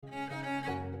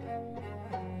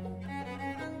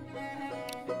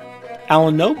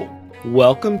Alan Noble,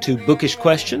 welcome to Bookish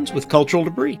Questions with Cultural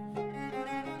Debris.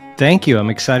 Thank you. I'm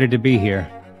excited to be here.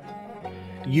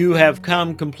 You have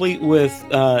come complete with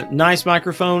nice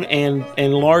microphone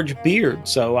and large beard,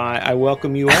 so I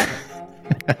welcome you all.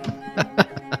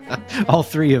 All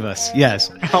three of us,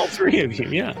 yes. All three of you,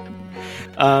 yeah.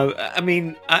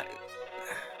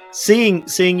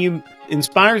 Seeing you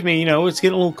inspires me. You know, it's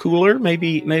getting a little cooler.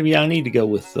 Maybe I need to go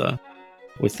with the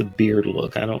beard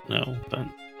look. I don't know, but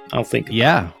I'll think about it.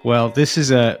 Yeah, well, this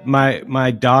is my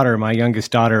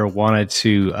youngest daughter wanted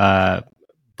to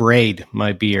braid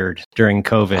my beard during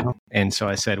COVID. Wow. And so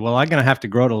I said, well, I'm going to have to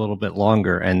grow it a little bit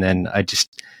longer. And then I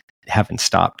just haven't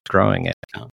stopped growing it.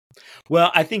 Well,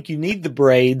 I think you need the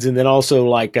braids and then also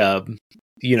like a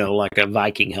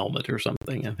Viking helmet or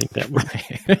something. I think that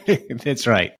would. That's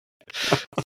right.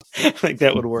 I think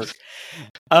that would work.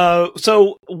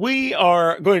 So we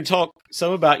are going to talk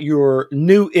some about your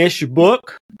new-ish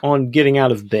book on getting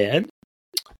out of bed.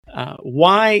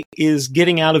 Why is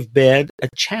getting out of bed a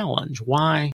challenge?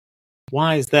 Why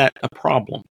is that a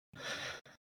problem?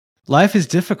 Life is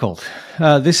difficult.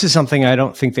 This is something I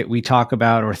don't think that we talk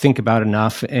about or think about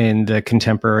enough in the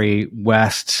contemporary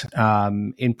West,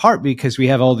 in part because we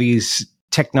have all these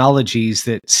technologies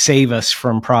that save us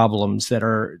from problems that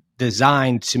are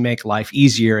designed to make life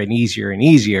easier and easier and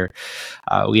easier.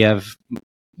 We have,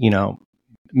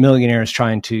 millionaires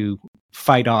trying to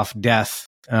fight off death.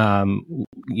 We're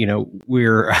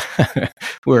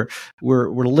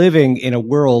living in a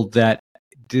world that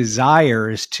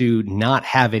desires to not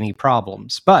have any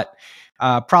problems, but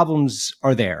problems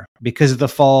are there because of the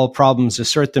fall. Problems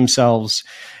assert themselves,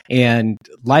 and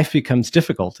life becomes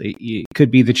difficult. It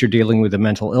could be that you're dealing with a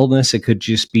mental illness. It could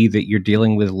just be that you're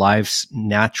dealing with life's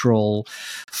natural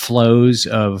flows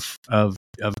of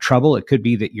trouble. It could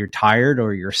be that you're tired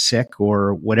or you're sick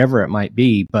or whatever it might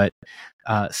be, but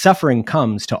suffering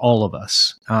comes to all of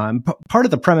us. Part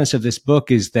of the premise of this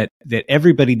book is that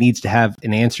everybody needs to have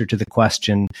an answer to the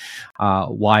question,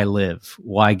 why live?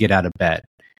 Why get out of bed?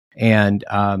 And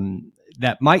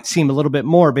that might seem a little bit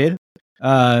morbid,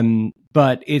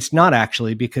 but it's not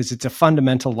actually, because it's a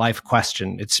fundamental life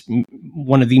question. It's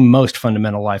one of the most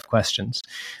fundamental life questions.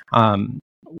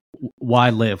 Why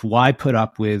live? Why put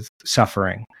up with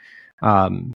suffering?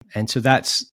 And so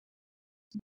that's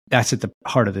at the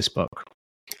heart of this book.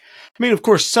 I mean, of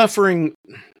course, suffering,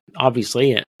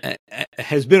 obviously,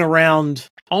 has been around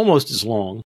almost as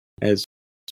long as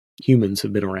humans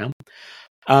have been around.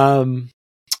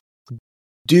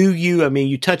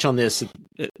 You touch on this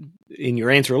in your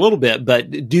answer a little bit,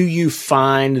 but do you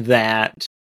find that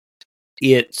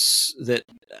I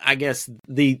guess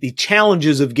the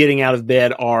challenges of getting out of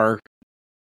bed are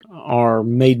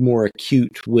made more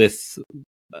acute with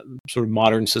sort of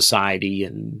modern society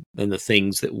and the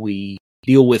things that we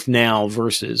deal with now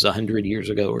versus 100 years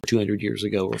ago or 200 years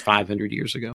ago or 500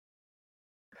 years ago?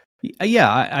 Yeah,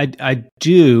 I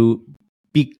do.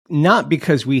 Not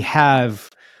because we have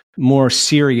more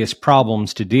serious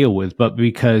problems to deal with, but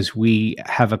because we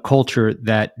have a culture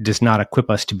that does not equip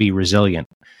us to be resilient.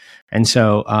 And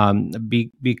so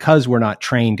because we're not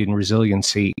trained in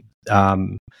resiliency,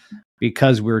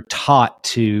 because we're taught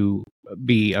to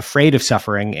be afraid of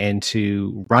suffering and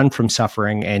to run from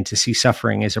suffering and to see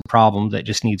suffering as a problem that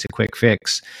just needs a quick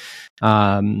fix,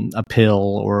 a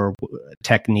pill or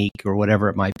technique or whatever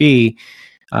it might be,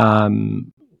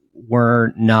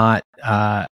 we're not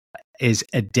as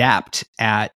adept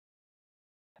at,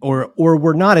 or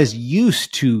we're not as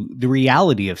used to the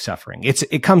reality of suffering.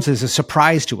 It comes as a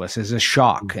surprise to us, as a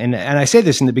shock. And I say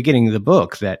this in the beginning of the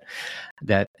book that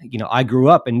I grew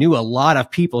up and knew a lot of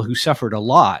people who suffered a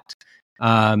lot,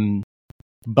 and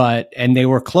they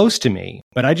were close to me,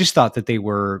 but I just thought that they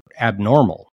were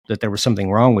abnormal, that there was something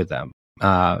wrong with them.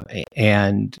 What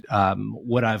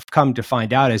I've come to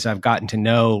find out is I've gotten to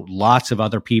know lots of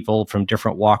other people from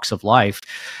different walks of life,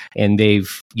 and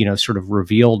they've, sort of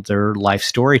revealed their life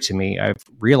story to me. I've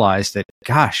realized that,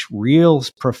 gosh, real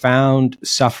profound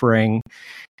suffering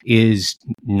is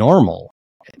normal.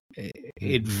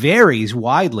 It varies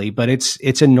widely, but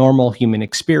it's a normal human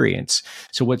experience.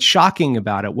 So what's shocking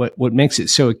about it, what makes it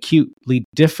so acutely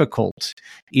difficult,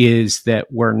 is that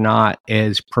we're not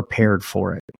as prepared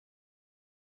for it.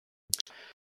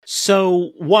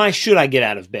 So why should I get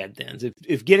out of bed then?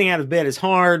 If getting out of bed is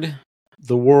hard,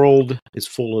 the world is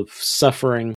full of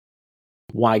suffering,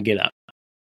 why get up?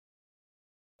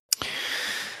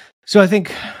 So I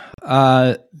think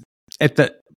at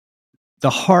the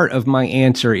heart of my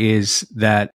answer is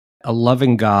that a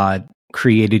loving God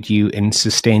created you and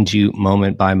sustained you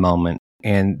moment by moment,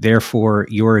 and therefore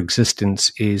your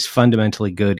existence is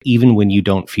fundamentally good even when you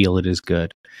don't feel it is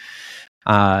good.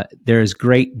 There's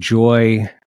great joy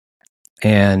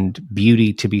and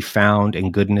beauty to be found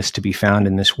and goodness to be found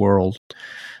in this world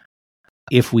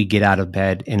if we get out of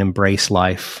bed and embrace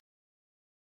life.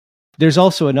 There's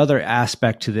also another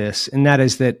aspect to this, and that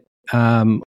is that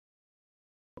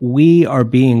we are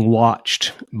being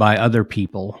watched by other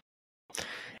people.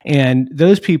 And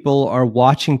those people are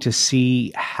watching to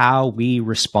see how we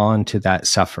respond to that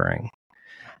suffering.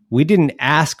 We didn't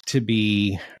ask to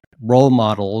be role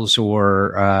models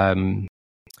or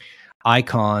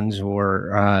icons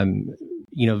or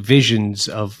visions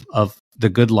of the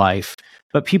good life,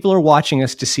 but people are watching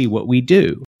us to see what we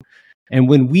do. And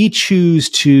when we choose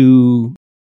to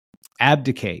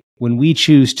abdicate, when we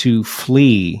choose to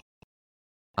flee,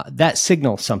 that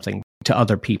signals something to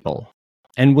other people.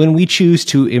 And when we choose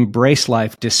to embrace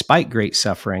life despite great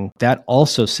suffering, that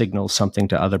also signals something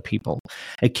to other people.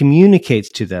 It communicates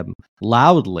to them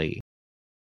loudly,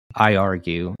 I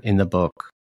argue in the book,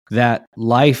 that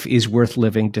life is worth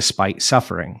living despite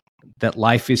suffering, that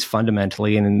life is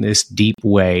fundamentally and in this deep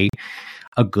way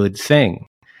a good thing.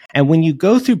 And when you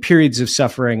go through periods of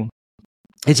suffering,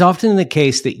 it's often the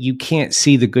case that you can't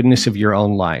see the goodness of your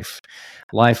own life.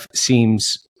 Life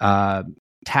seems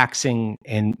taxing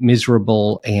and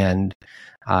miserable and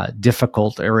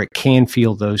difficult, or it can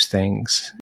feel those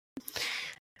things.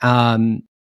 But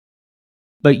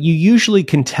you usually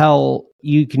can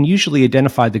usually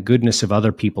identify the goodness of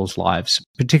other people's lives,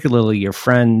 particularly your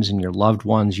friends and your loved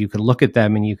ones. You can look at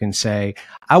them and you can say,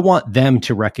 I want them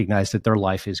to recognize that their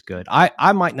life is good.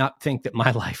 I might not think that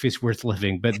my life is worth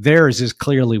living, but theirs is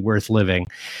clearly worth living.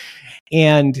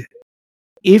 And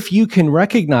if you can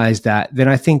recognize that, then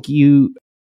I think you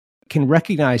can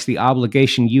recognize the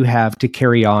obligation you have to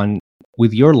carry on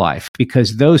with your life,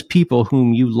 because those people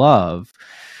whom you love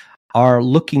are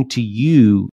looking to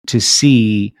you to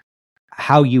see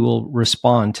how you will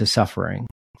respond to suffering.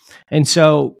 And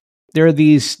so there are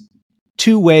these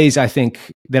two ways, I think,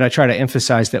 that I try to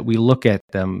emphasize that we look at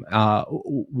them.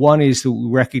 One is that we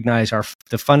recognize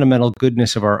the fundamental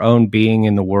goodness of our own being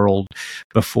in the world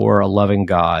before a loving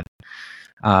God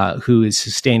who is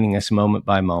sustaining us moment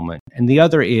by moment. And the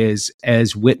other is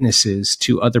as witnesses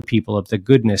to other people of the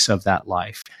goodness of that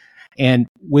life. And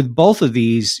with both of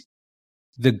these,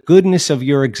 the goodness of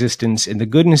your existence and the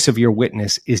goodness of your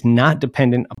witness is not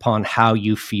dependent upon how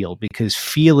you feel, because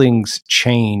feelings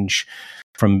change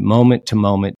from moment to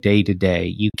moment, day to day.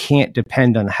 You can't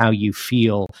depend on how you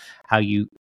feel, the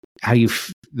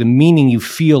meaning you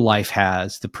feel life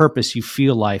has, the purpose you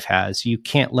feel life has. You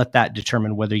can't let that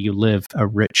determine whether you live a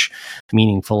rich,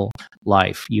 meaningful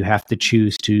life. You have to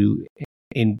choose to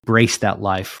embrace that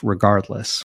life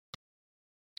regardless.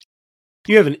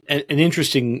 You have an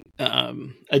interesting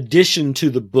addition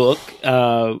to the book,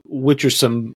 which are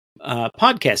some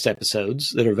podcast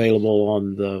episodes that are available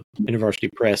on the University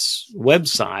Press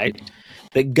website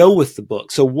that go with the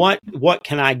book. So what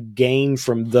can I gain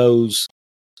from those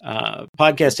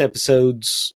podcast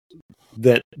episodes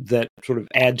that sort of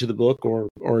add to the book or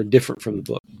are different from the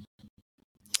book?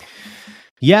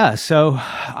 Yeah, so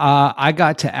I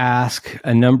got to ask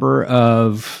a number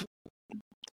of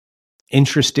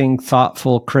interesting,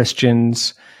 thoughtful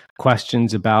Christians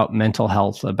questions about mental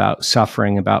health, about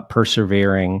suffering, about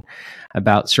persevering,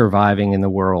 about surviving in the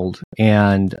world.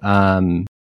 And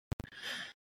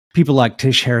people like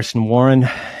Tish Harrison Warren,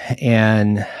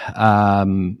 and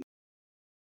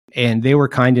they were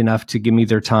kind enough to give me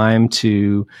their time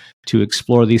to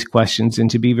explore these questions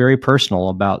and to be very personal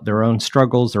about their own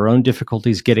struggles, their own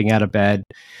difficulties getting out of bed,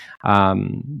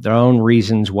 their own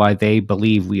reasons why they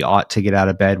believe we ought to get out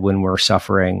of bed when we're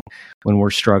suffering, when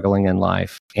we're struggling in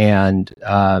life. And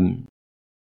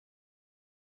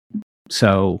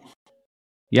so,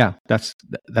 yeah, that's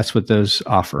what those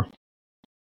offer.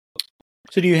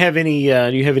 So do you have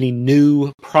any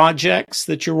new projects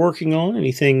that you're working on?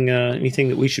 Anything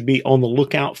that we should be on the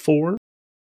lookout for?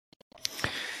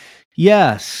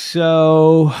 Yes.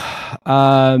 So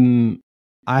I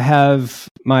have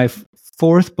my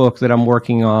fourth book that I'm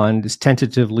working on is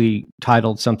tentatively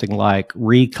titled something like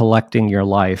Recollecting Your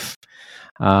Life.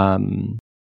 And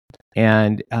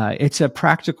it's a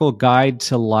practical guide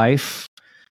to life,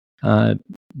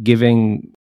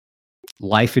 giving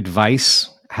life advice,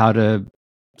 how to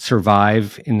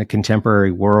survive in the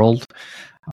contemporary world.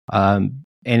 And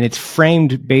it's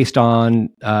framed based on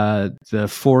the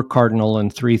 4 cardinal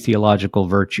and 3 theological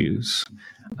virtues.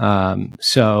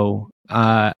 So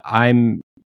I'm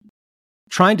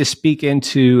trying to speak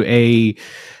into a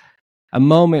a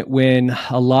moment when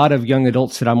a lot of young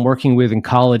adults that I'm working with in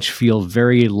college feel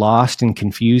very lost and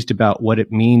confused about what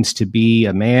it means to be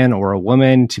a man or a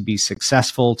woman, to be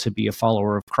successful, to be a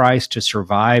follower of Christ, to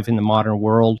survive in the modern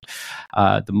world.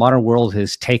 The modern world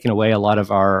has taken away a lot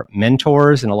of our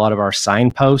mentors and a lot of our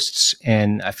signposts,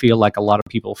 and I feel like a lot of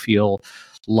people feel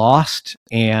lost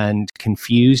and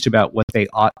confused about what they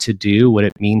ought to do, what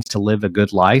it means to live a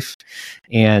good life.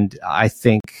 And I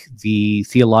think the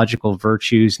theological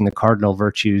virtues and the cardinal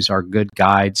virtues are good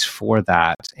guides for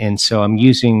that. And so I'm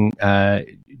using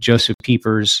Joseph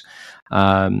Pieper's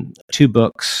 2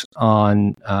 books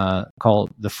on called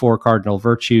The Four Cardinal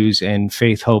Virtues and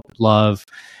Faith, Hope, Love,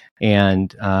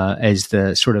 and as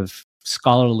the sort of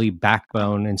scholarly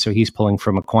backbone. And so he's pulling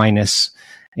from Aquinas,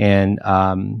 and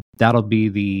that'll be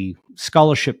the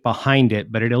scholarship behind it,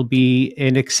 but it'll be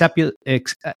an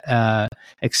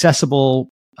accessible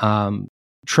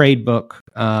trade book,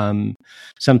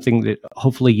 something that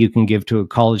hopefully you can give to a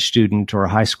college student or a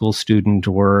high school student,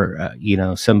 or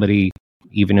somebody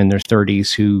even in their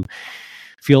 30s who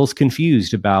feels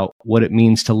confused about what it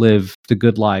means to live the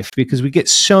good life, because we get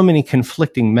so many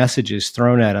conflicting messages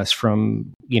thrown at us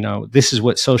from, this is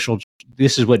what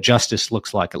justice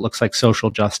looks like. It looks like social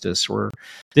justice, or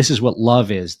this is what love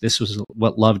is. This is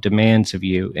what love demands of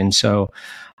you. And so,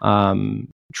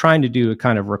 trying to do a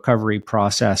kind of recovery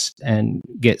process and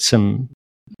get some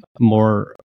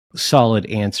more solid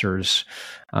answers.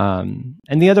 And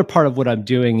the other part of what I'm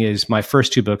doing is my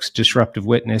first 2 books, Disruptive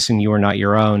Witness and You Are Not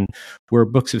Your Own, were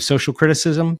books of social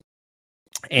criticism.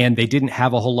 And they didn't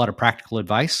have a whole lot of practical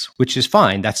advice, which is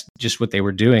fine. That's just what they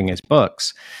were doing as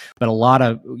books. But a lot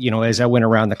of, as I went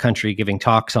around the country giving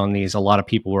talks on these, a lot of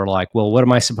people were like, well, what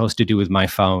am I supposed to do with my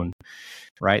phone?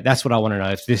 Right? That's what I want to know.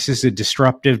 If this is a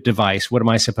disruptive device, what am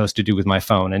I supposed to do with my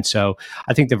phone? And so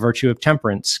I think the virtue of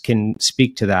temperance can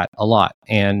speak to that a lot.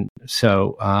 And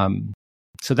so,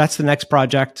 so that's the next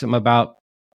project. I'm about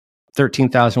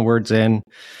 13,000 words in,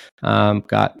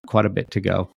 got quite a bit to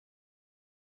go.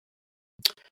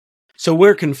 So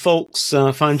where can folks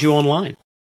find you online?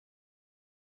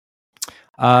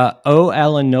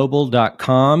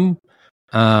 oalannoble.com,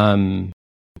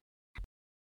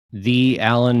 the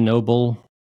Alan Noble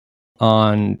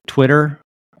on Twitter,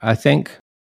 I think.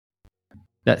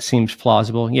 That seems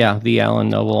plausible. Yeah, the Alan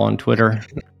Noble on Twitter.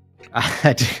 I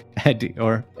had to,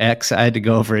 or X, I had to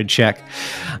go over and check.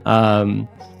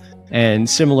 And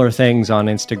similar things on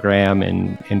Instagram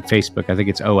and Facebook. I think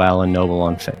it's Alan Noble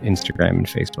on Instagram and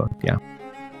Facebook. Yeah.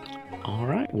 All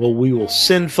right. Well, we will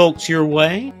send folks your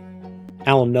way.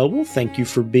 Alan Noble, thank you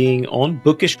for being on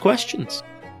Bookish Questions.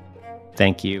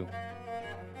 Thank you.